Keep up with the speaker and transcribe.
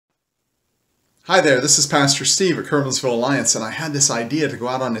Hi there, this is Pastor Steve at Curvansville Alliance, and I had this idea to go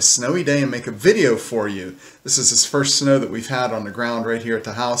out on a snowy day and make a video for you. This is this first snow that we've had on the ground right here at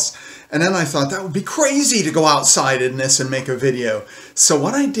the house, and then I thought that would be crazy to go outside in this and make a video. So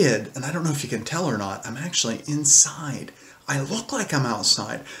what I did, and I don't know if you can tell or not, I'm actually inside. I look like I'm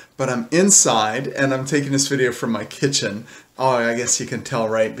outside, but I'm inside, and I'm taking this video from my kitchen. Oh, I guess you can tell,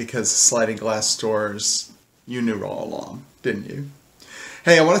 right, because sliding glass doors, you knew all along, didn't you?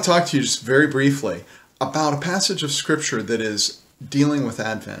 Hey, I want to talk to you just very briefly about a passage of Scripture that is dealing with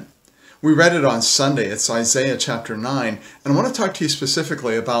Advent. We read it on Sunday. It's Isaiah chapter 9. And I want to talk to you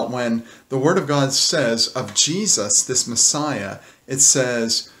specifically about when the Word of God says of Jesus, this Messiah, it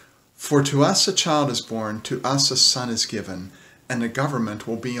says, "For to us a child is born, to us a son is given, and the government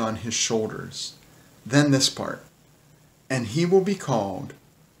will be on his shoulders." Then this part, "And he will be called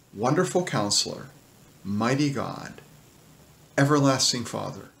Wonderful Counselor, Mighty God, Everlasting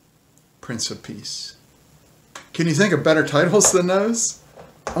Father, Prince of Peace." Can you think of better titles than those?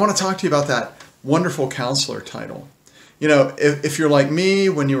 I want to talk to you about that Wonderful Counselor title. You know, if you're like me,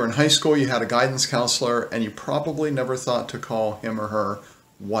 when you were in high school, you had a guidance counselor, and you probably never thought to call him or her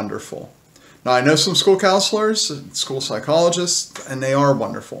wonderful. Now, I know some school counselors, school psychologists, and they are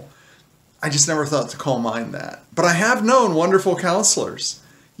wonderful. I just never thought to call mine that. But I have known wonderful counselors.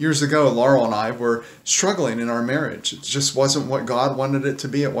 Years ago, Laurel and I were struggling in our marriage. It just wasn't what God wanted it to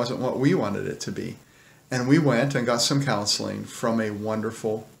be. It wasn't what we wanted it to be. And we went and got some counseling from a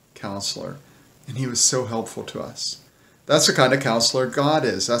wonderful counselor. And he was so helpful to us. That's the kind of counselor God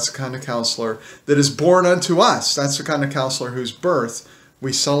is. That's the kind of counselor that is born unto us. That's the kind of counselor whose birth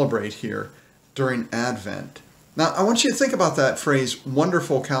we celebrate here during Advent. Now, I want you to think about that phrase,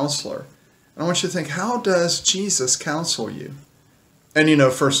 wonderful counselor. I want you to think, how does Jesus counsel you? And you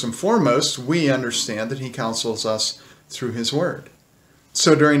know, first and foremost, we understand that he counsels us through his word.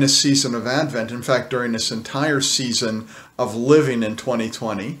 So during this season of Advent, in fact, during this entire season of living in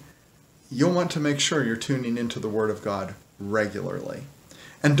 2020, you'll want to make sure you're tuning into the Word of God regularly.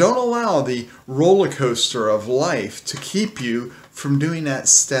 And don't allow the roller coaster of life to keep you from doing that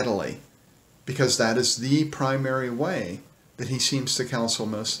steadily, because that is the primary way that he seems to counsel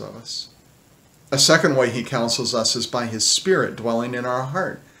most of us. A second way he counsels us is by his Spirit dwelling in our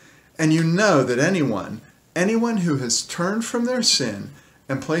heart. And you know that anyone who has turned from their sin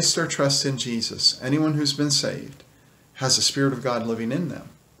and placed their trust in Jesus, anyone who's been saved, has the Spirit of God living in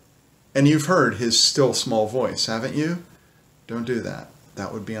them. And you've heard his still small voice, haven't you? Don't do that.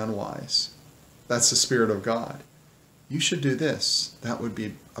 That would be unwise. That's the Spirit of God. You should do this. That would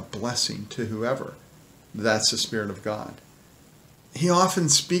be a blessing to whoever. That's the Spirit of God. He often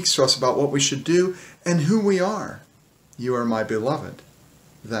speaks to us about what we should do and who we are. You are my beloved.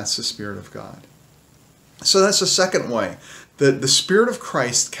 That's the Spirit of God. So that's the second way that the Spirit of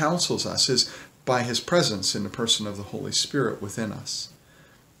Christ counsels us, is by his presence in the person of the Holy Spirit within us.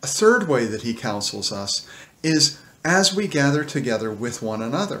 A third way that he counsels us is as we gather together with one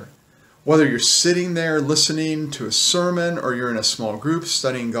another. Whether you're sitting there listening to a sermon, or you're in a small group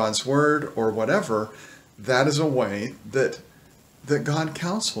studying God's Word, or whatever, that is a way that God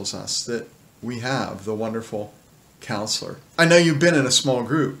counsels us, that we have the wonderful counselor. I know you've been in a small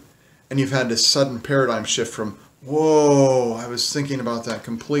group and you've had this sudden paradigm shift from, whoa, I was thinking about that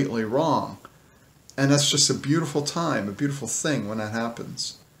completely wrong. And that's just a beautiful time, a beautiful thing when that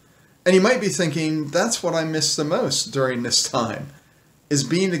happens. And you might be thinking, that's what I miss the most during this time, is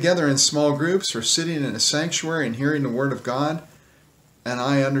being together in small groups or sitting in a sanctuary and hearing the Word of God. And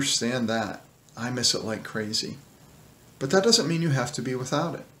I understand that. I miss it like crazy. But that doesn't mean you have to be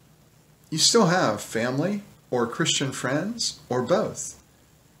without it. You still have family or Christian friends or both.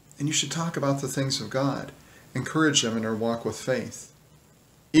 And you should talk about the things of God, encourage them in their walk with faith,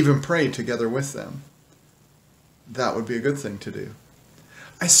 even pray together with them. That would be a good thing to do.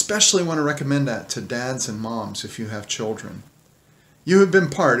 I especially want to recommend that to dads and moms if you have children. You have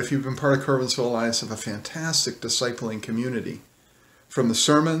been if you've been part of Curvansville Alliance, of a fantastic discipling community. From the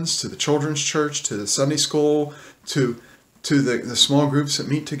sermons to the children's church to the Sunday school to the small groups that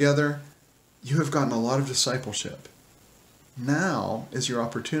meet together, you have gotten a lot of discipleship. Now is your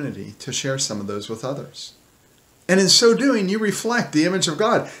opportunity to share some of those with others. And in so doing, you reflect the image of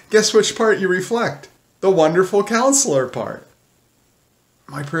God. Guess which part you reflect? The wonderful counselor part.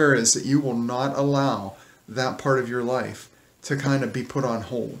 My prayer is that you will not allow that part of your life to kind of be put on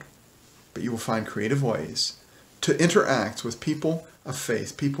hold, but you will find creative ways to interact with people of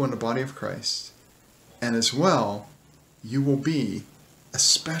faith, people in the body of Christ. And as well, you will be,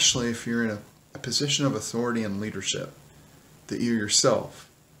 especially if you're in a position of authority and leadership, that you yourself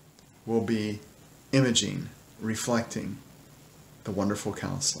will be imaging, reflecting the wonderful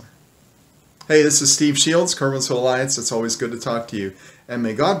counselor. Hey, this is Steve Shields, Kerwinsville Alliance. It's always good to talk to you. And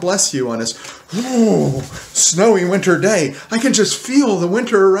may God bless you on this snowy winter day. I can just feel the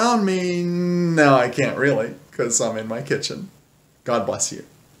winter around me. No, I can't really, because I'm in my kitchen. God bless you.